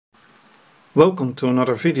Welcome to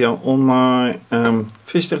another video on my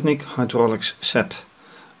fischertechnik hydraulics set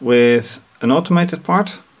with an automated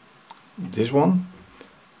part, this one,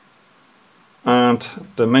 and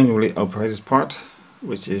the manually operated part,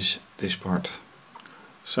 which is this part.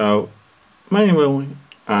 So manual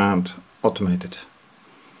and automated.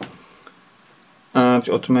 And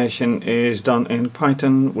the automation is done in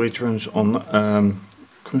Python, which runs on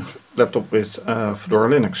laptop with Fedora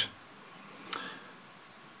Linux.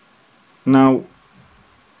 Now,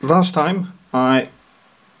 last time I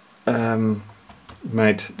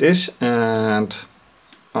made this and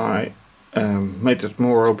I made it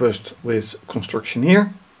more robust with construction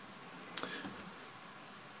here,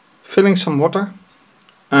 filling some water,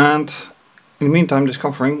 and in the meantime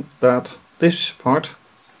discovering that this part,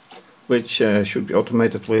 which should be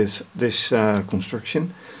automated with this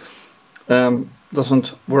construction,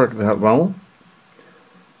 doesn't work that well.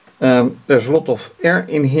 There's a lot of air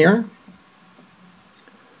in here.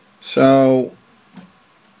 So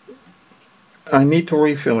I need to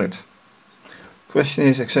refill it. Question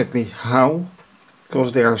is exactly how,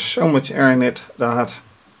 because there's so much air in it that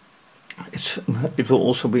it will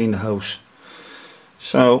also be in the hose.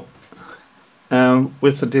 So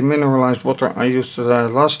with the demineralized water I used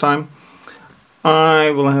last time,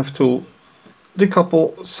 I will have to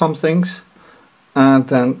decouple some things and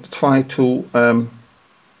then try to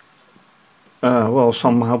well,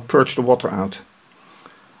 somehow purge the water out,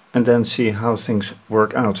 and then see how things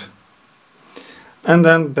work out. And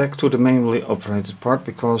then back to the manually operated part,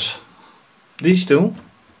 because these two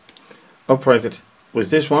operated with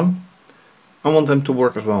this one, I want them to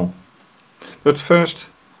work as well. But first,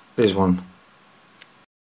 this one.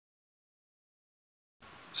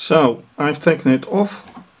 So I've taken it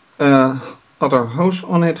off, other hose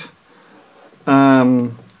on it,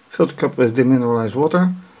 filter cup with demineralized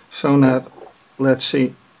water, so that, let's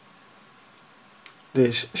see,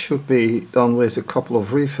 this should be done with a couple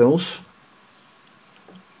of refills.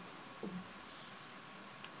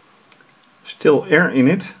 Still air in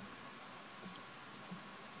it.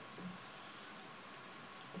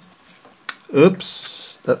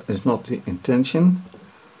 Oops, that is not the intention.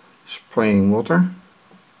 Spraying water.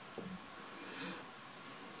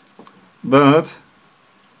 But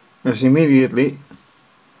there's immediately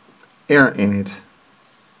air in it.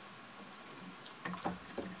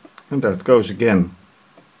 And there it goes again.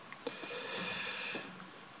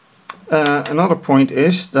 Another point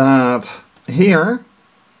is that here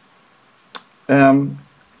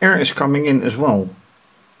air is coming in as well.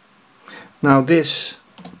 Now this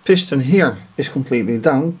piston here is completely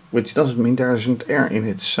down, which doesn't mean there isn't air in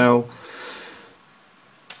it. So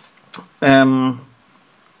I'm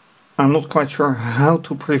not quite sure how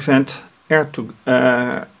to prevent air to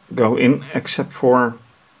go in, except for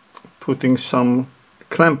putting some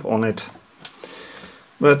clamp on it.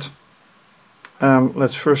 But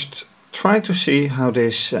let's first try to see how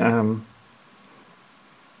this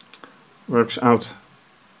works out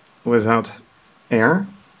without air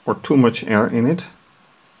or too much air in it.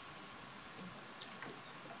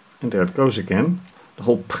 And there it goes again. The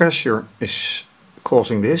whole pressure is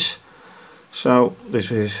causing this, so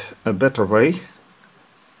this is a better way.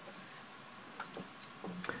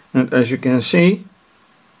 And as you can see,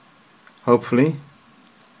 hopefully,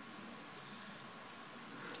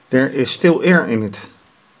 there is still air in it.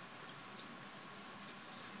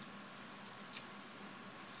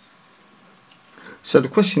 So the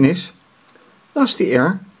question is, does the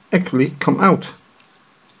air actually come out?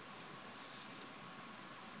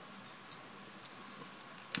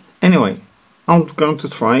 Anyway, I'm going to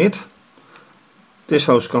try it. This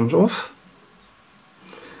hose comes off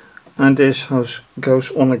and this hose goes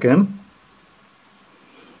on again.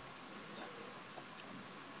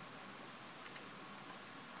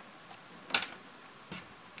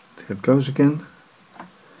 There it goes again,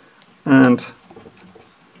 and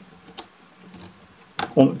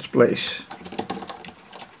on its place.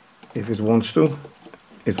 If it wants to,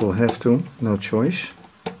 it will have to, no choice.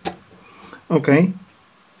 Okay.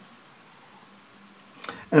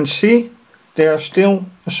 And see, there's still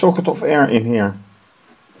a socket of air in here.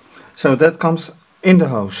 So that comes in the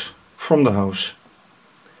hose, from the hose.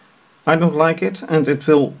 I don't like it, and it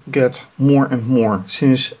will get more and more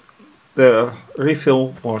since the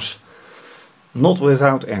refill was not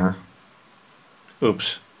without air.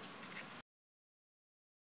 Oops.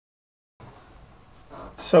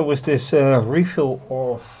 So with this refill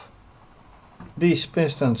of these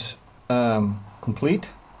pistons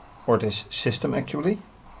complete, or this system actually,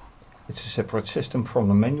 it's a separate system from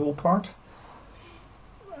the manual part.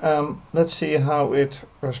 Let's see how it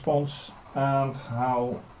responds and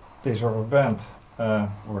how this rubber band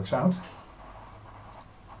works out.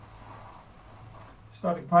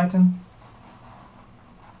 Starting Python.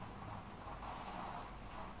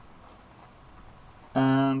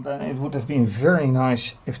 And then it would have been very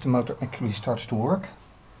nice if the motor actually starts to work.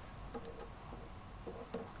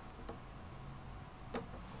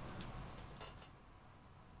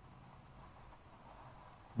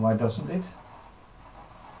 Why doesn't it?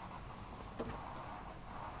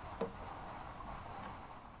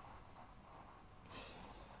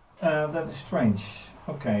 That is strange.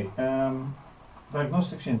 Okay,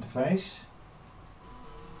 diagnostics interface.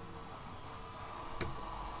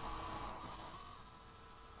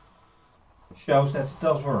 Shows that it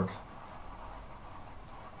does work.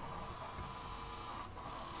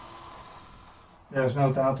 There's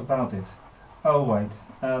no doubt about it. Oh wait,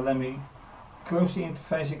 let me close the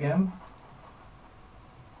interface again.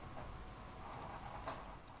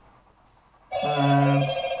 And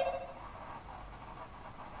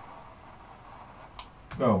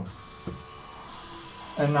go.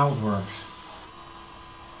 And now it works.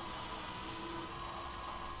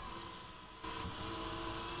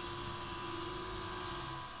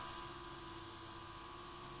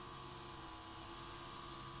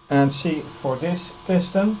 And see, for this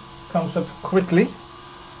piston comes up quickly,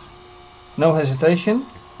 no hesitation,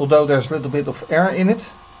 although there's a little bit of air in it.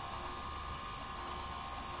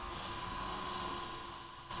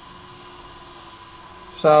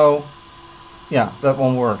 So yeah, that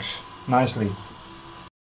one works nicely.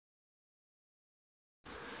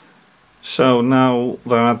 So now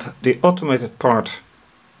that the automated part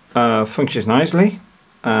functions nicely,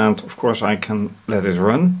 and of course I can let it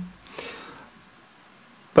run.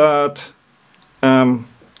 But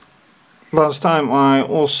last time I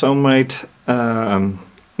also made an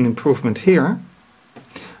improvement here,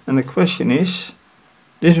 and the question is,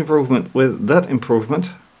 this improvement with that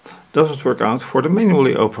improvement doesn't work out for the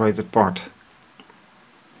manually operated part.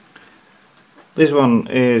 This one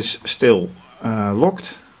is still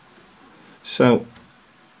locked, so,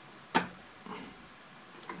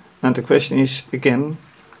 and the question is again,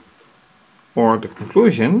 or the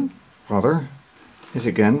conclusion rather, is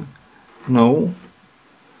again, no,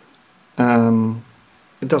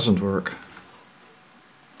 it doesn't work.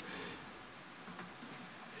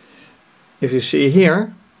 If you see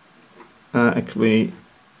here, actually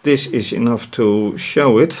this is enough to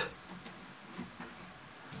show it.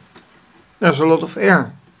 There's a lot of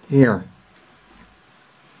air here.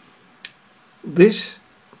 This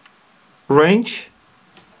range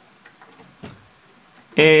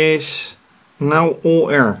is now all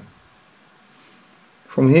air.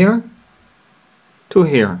 From here to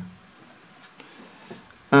here.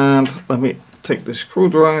 And let me take the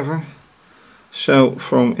screwdriver. So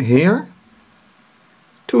from here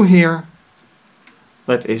to here,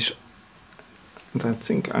 that is, and I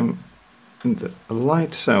think I'm in the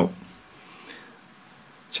light, so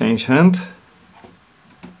change hand.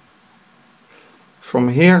 From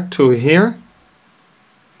here to here,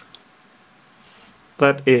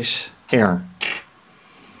 that is air.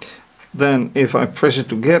 Then if I press it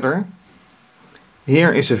together,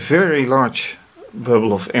 here is a very large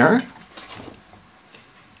bubble of air.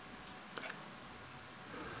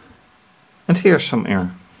 And here's some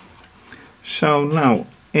air. So now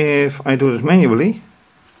if I do this manually,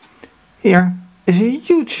 here is a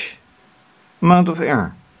huge amount of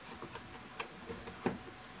air.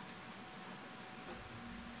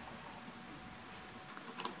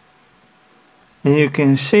 And you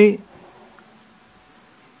can see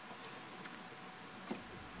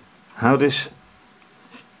how this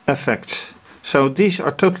affects. So these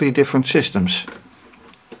are totally different systems,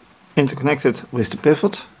 interconnected with the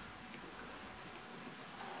pivot.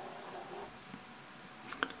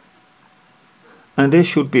 And this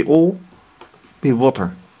should be all be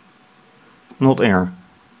water, not air.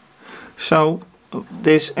 So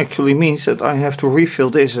this actually means that I have to refill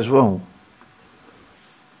this as well.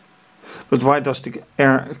 But why does the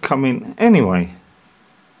air come in anyway?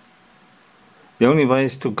 The only way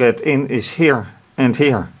to get in is here and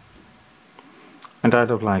here. And I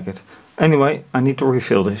don't like it. Anyway, I need to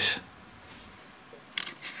refill this.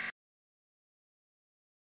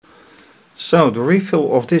 So the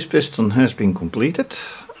refill of this piston has been completed.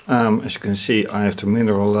 As you can see, I have the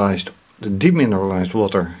demineralized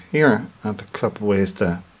water here at the cup with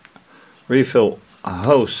the refill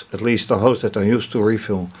hose, at least the hose that I used to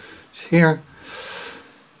refill is here.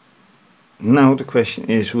 Now the question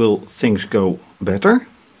is, will things go better?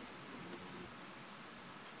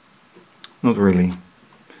 Not really.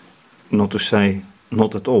 Not to say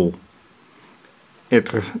not at all.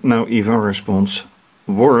 It now even responds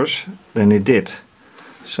worse than it did.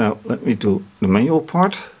 So let me do the manual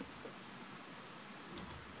part.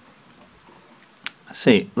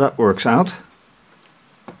 See, that works out.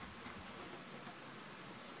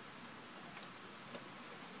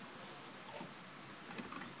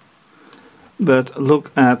 But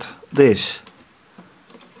look at this.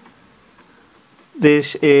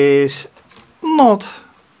 This is not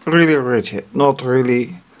really rigid, not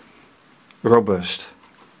really robust.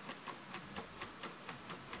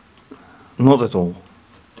 Not at all.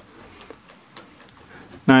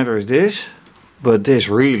 Neither is this, but this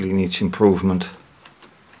really needs improvement.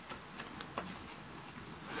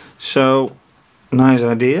 So, nice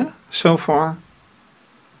idea so far,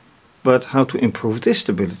 but how to improve this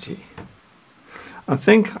stability? I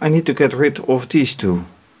think I need to get rid of these two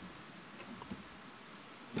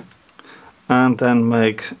and then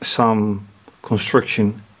make some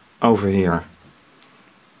construction over here,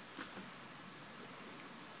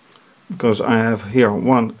 because I have here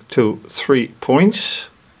 1, 2, 3 points,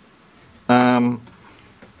 and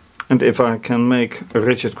if I can make a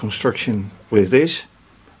rigid construction with this,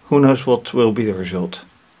 who knows what will be the result.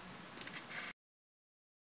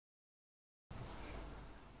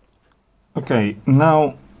 Okay,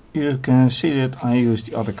 now you can see that I use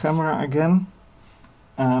the other camera again,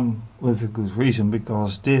 with a good reason,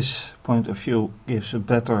 because this point of view gives a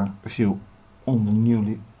better view on the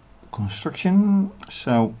newly construction.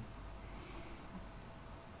 So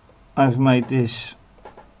I've made this,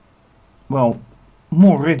 well,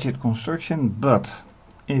 more rigid construction, but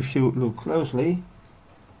if you look closely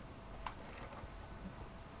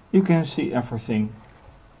you can see everything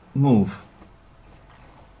move.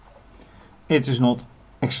 It is not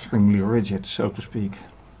extremely rigid, so to speak.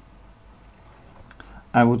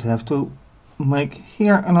 I would have to make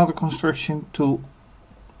here another construction to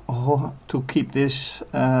keep this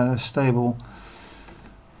stable.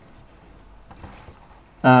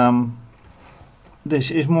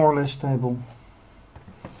 This is more or less stable,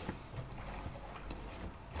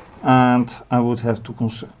 and I would have to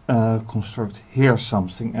construct here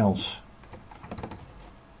something else.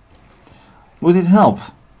 Would it help?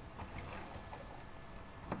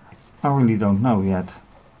 I really don't know yet.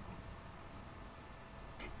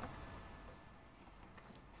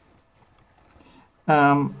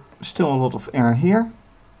 Still a lot of air here.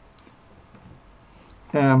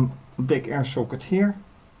 Big air socket here.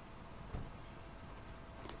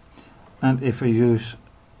 And if I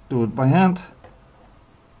do it by hand,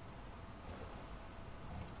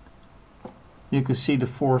 you can see the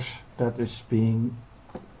force that is being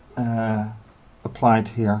applied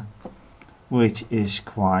here, which is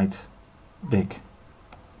quite big.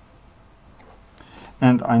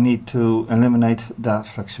 And I need to eliminate that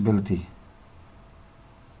flexibility.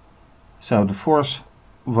 So the force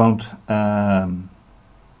won't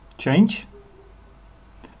change,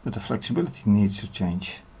 but the flexibility needs to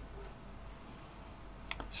change.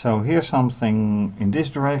 So here's something in this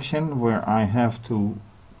direction where I have to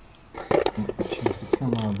change the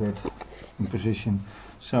camera a bit in position.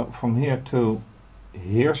 So from here to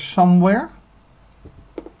here somewhere.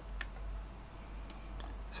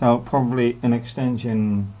 So probably an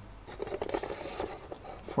extension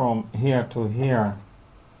from here to here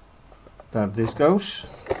that this goes,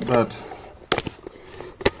 but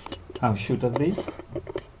how should that be?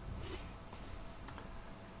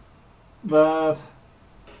 But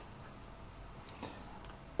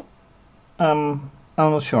I'm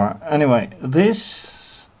not sure. Anyway, this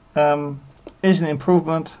is an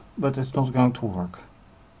improvement, but it's not going to work.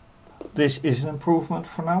 This is an improvement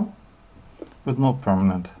for now, but not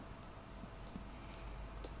permanent.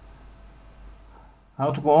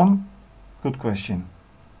 How to go on? Good question.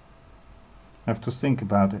 I have to think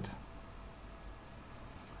about it.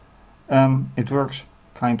 It works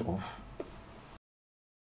kind of.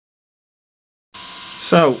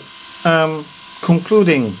 So,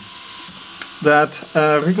 concluding that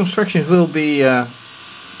reconstructions will be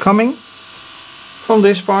coming from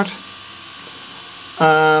this part,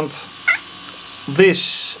 and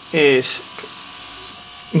this is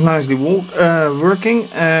nicely working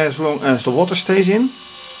as long as the water stays in.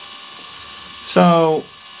 So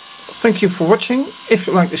thank you for watching. If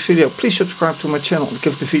you like this video, please subscribe to my channel and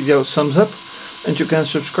give the video a thumbs up, and you can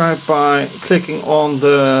subscribe by clicking on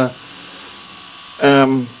the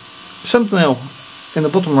thumbnail in the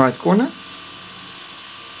bottom right corner,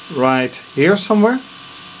 right here somewhere.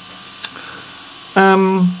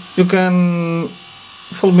 You can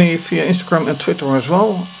follow me via Instagram and Twitter as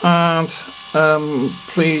well, and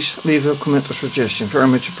please leave a comment or suggestion, very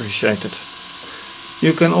much appreciated.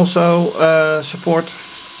 You can also support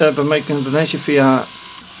by making a donation via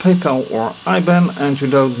PayPal or IBAN, and you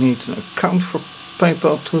don't need an account for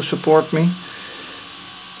PayPal to support me.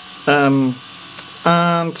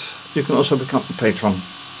 And you can also become a patron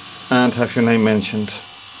and have your name mentioned,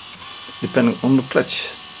 depending on the pledge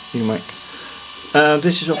you make.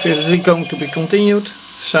 This is obviously going to be continued,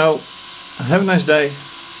 so have a nice day,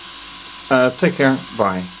 take care,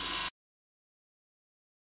 bye.